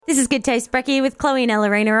This is Good Taste Brekkie with Chloe and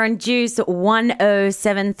Ellerina on Juice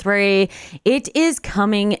 1073. It is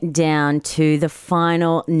coming down to the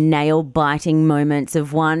final nail-biting moments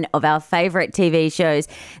of one of our favourite TV shows,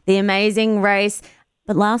 The Amazing Race.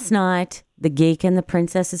 But last night, The Geek and the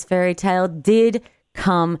Princess's Fairy Tale did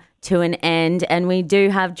come to an end, and we do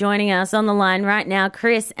have joining us on the line right now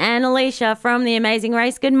Chris and Alicia from The Amazing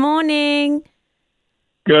Race. Good morning.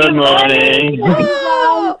 Good morning.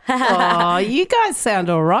 Oh, you guys sound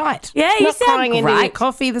all right. Yeah, you Not sound crying into your great.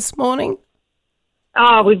 coffee this morning?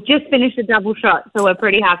 Oh, we've just finished a double shot, so we're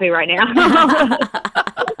pretty happy right now.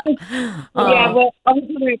 Yeah, we're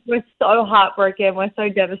so heartbroken. We're so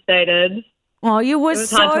devastated. Oh, you were was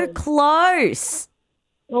so hard to- close.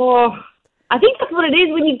 Oh, I think that's what it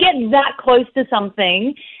is when you get that close to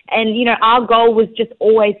something. And, you know, our goal was just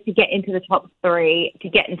always to get into the top three, to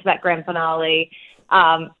get into that grand finale.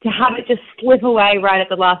 To have it just slip away right at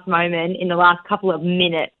the last moment in the last couple of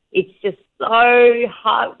minutes, it's just so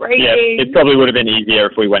heartbreaking. Yeah, it probably would have been easier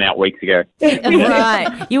if we went out weeks ago.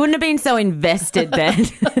 Right. You wouldn't have been so invested then.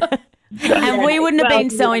 And we wouldn't have been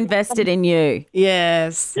so invested in you.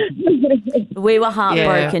 Yes. We were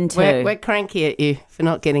heartbroken too. We're cranky at you for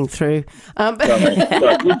not getting through.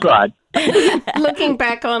 We tried. Looking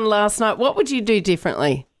back on last night, what would you do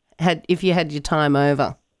differently if you had your time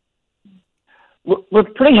over? We're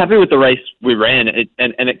pretty happy with the race we ran, and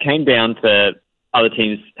it came down to other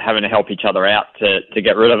teams having to help each other out to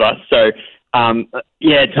get rid of us. So,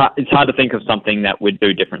 it's hard to think of something that we'd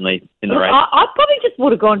do differently in the race. I probably just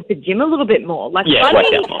would have gone to the gym a little bit more. Like Yeah,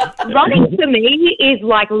 worked out more. running for me is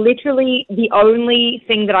like literally the only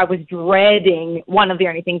thing that I was dreading. One of the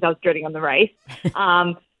only things I was dreading on the race.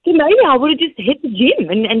 So maybe I would have just hit the gym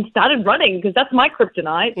and started running because that's my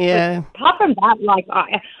kryptonite. Yeah. But apart from that, like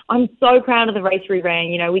I'm so proud of the race we ran.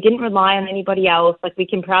 You know, we didn't rely on anybody else. Like we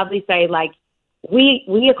can proudly say, like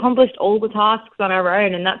we accomplished all the tasks on our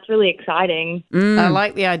own, and that's really exciting. I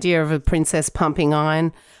like the idea of a princess pumping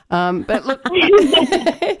iron. But look,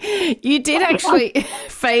 you did actually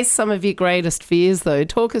face some of your greatest fears, though.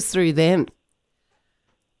 Talk us through them.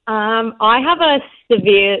 I have a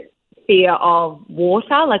severe fear of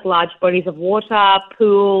water, like large bodies of water,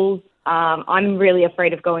 pools. I'm really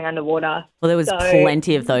afraid of going underwater. Well, there was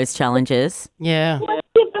plenty of those challenges. Yeah.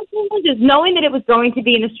 Just knowing that it was going to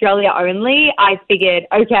be in Australia only, I figured,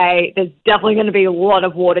 okay, there's definitely going to be a lot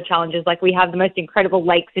of water challenges. Like we have the most incredible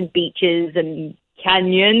lakes and beaches and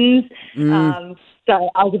canyons. So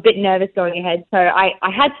I was a bit nervous going ahead. So I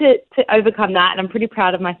had to overcome that, and I'm pretty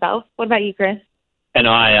proud of myself. What about you, Chris? And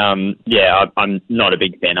I'm not a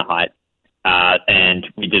big fan of height. And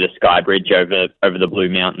we did a sky bridge over the Blue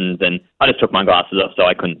Mountains, and I just took my glasses off so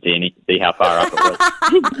I couldn't see how far up it was.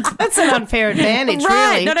 That's an unfair advantage,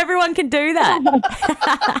 Right, really. not everyone can do that.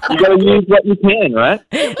 You got to use what you can, right?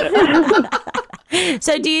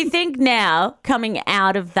 So do you think now, coming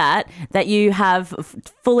out of that you have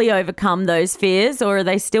fully overcome those fears, or are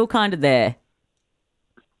they still kind of there?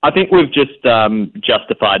 I think we've just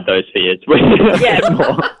justified those fears. Yeah,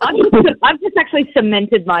 I've just actually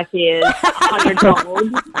cemented my fears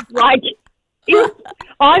 100-fold. Like,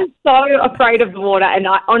 I'm so afraid of the water, and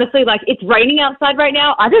I honestly, like, it's raining outside right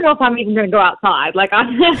now. I don't know if I'm even going to go outside. Like,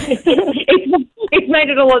 it's made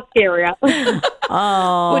it a lot scarier.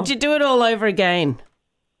 Oh, Would you do it all over again?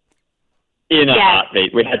 In a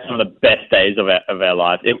heartbeat. We had some of the best days of our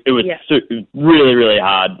lives. It was really, really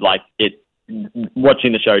hard. Like,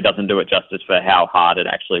 watching the show doesn't do it justice for how hard it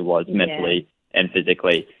actually was mentally and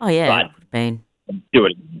physically. Oh, yeah, But been. do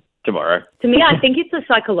it tomorrow. To me, I think it's a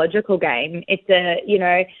psychological game. It's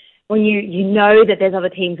when you know that there's other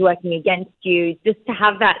teams working against you, just to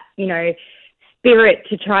have that, spirit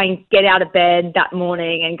to try and get out of bed that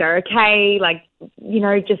morning and go, okay, like,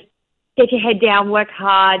 just get your head down, work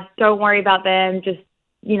hard, don't worry about them, just,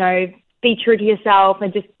 be true to yourself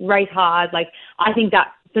and just race hard. Like, I think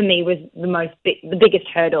that for me was the biggest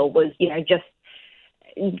hurdle was, just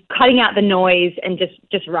cutting out the noise and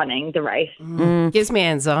just running the race. Gives me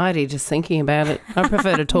anxiety just thinking about it. I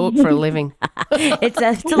prefer to talk for a living. It's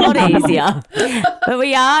a lot easier. But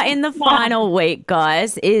we are in the final week,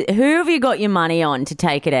 guys. Who have you got your money on to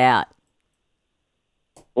take it out?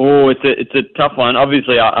 Oh, it's a tough one.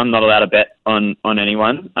 Obviously, I'm not allowed to bet on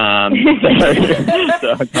anyone. So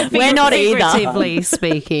We're not either. Figuratively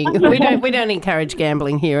speaking, we don't encourage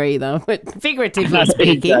gambling here either. But figuratively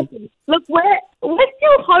speaking, Exactly. Look, we're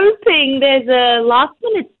still hoping there's a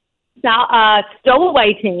last-minute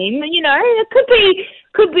stowaway team. It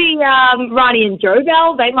could be Rani and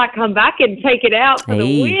Jobel. They might come back and take it out for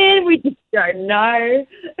the win. We just don't know.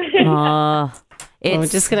 Oh, We're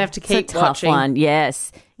just going to have to keep it's a tough watching. one.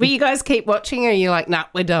 Yes. Will you guys keep watching, or are you like, nah,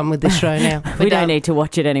 we're done with this show now? We don't need to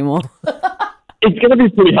watch it anymore. It's going to be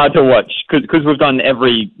pretty hard to watch because we've done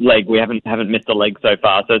every leg. We haven't missed a leg so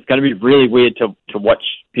far. So it's going to be really weird to watch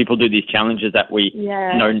people do these challenges that we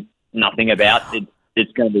know nothing about.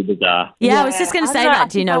 It's going to be bizarre. Yeah, I was just going to say that.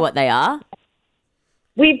 Do you know what they are?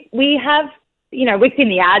 We have, we've seen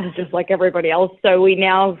the ads just like everybody else, so we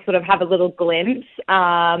now sort of have a little glimpse.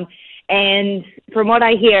 And from what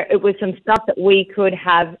I hear, it was some stuff that we could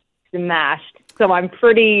have smashed. So I'm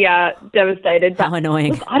pretty devastated. How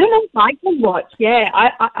annoying. I don't know if I can watch. Yeah,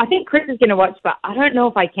 I think Chris is going to watch, but I don't know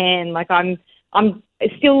if I can. Like I'm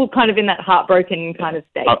still kind of in that heartbroken kind of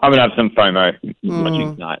state. I'm going to have some FOMO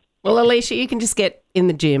watching tonight. Well, Alicia, you can just get in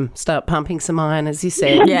the gym, start pumping some iron, as you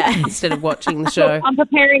said, instead of watching the show. I'm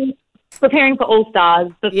preparing for All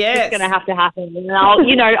Stars. That's just going to have to happen. And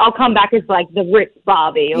I'll come back as like the ripped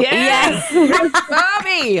Barbie. Yes,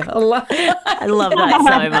 Barbie. I love that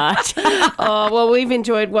so much. Oh, well, we've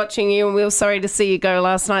enjoyed watching you, and we were sorry to see you go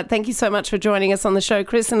last night. Thank you so much for joining us on the show,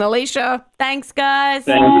 Chris and Alicia. Thanks, guys.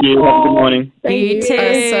 Thank you. Have a good morning. You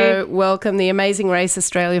too. So welcome. The Amazing Race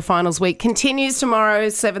Australia Finals Week continues tomorrow,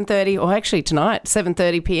 7:30, or actually tonight,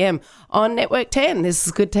 7:30 p.m. on Network 10. This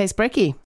is Good Taste Brekkie.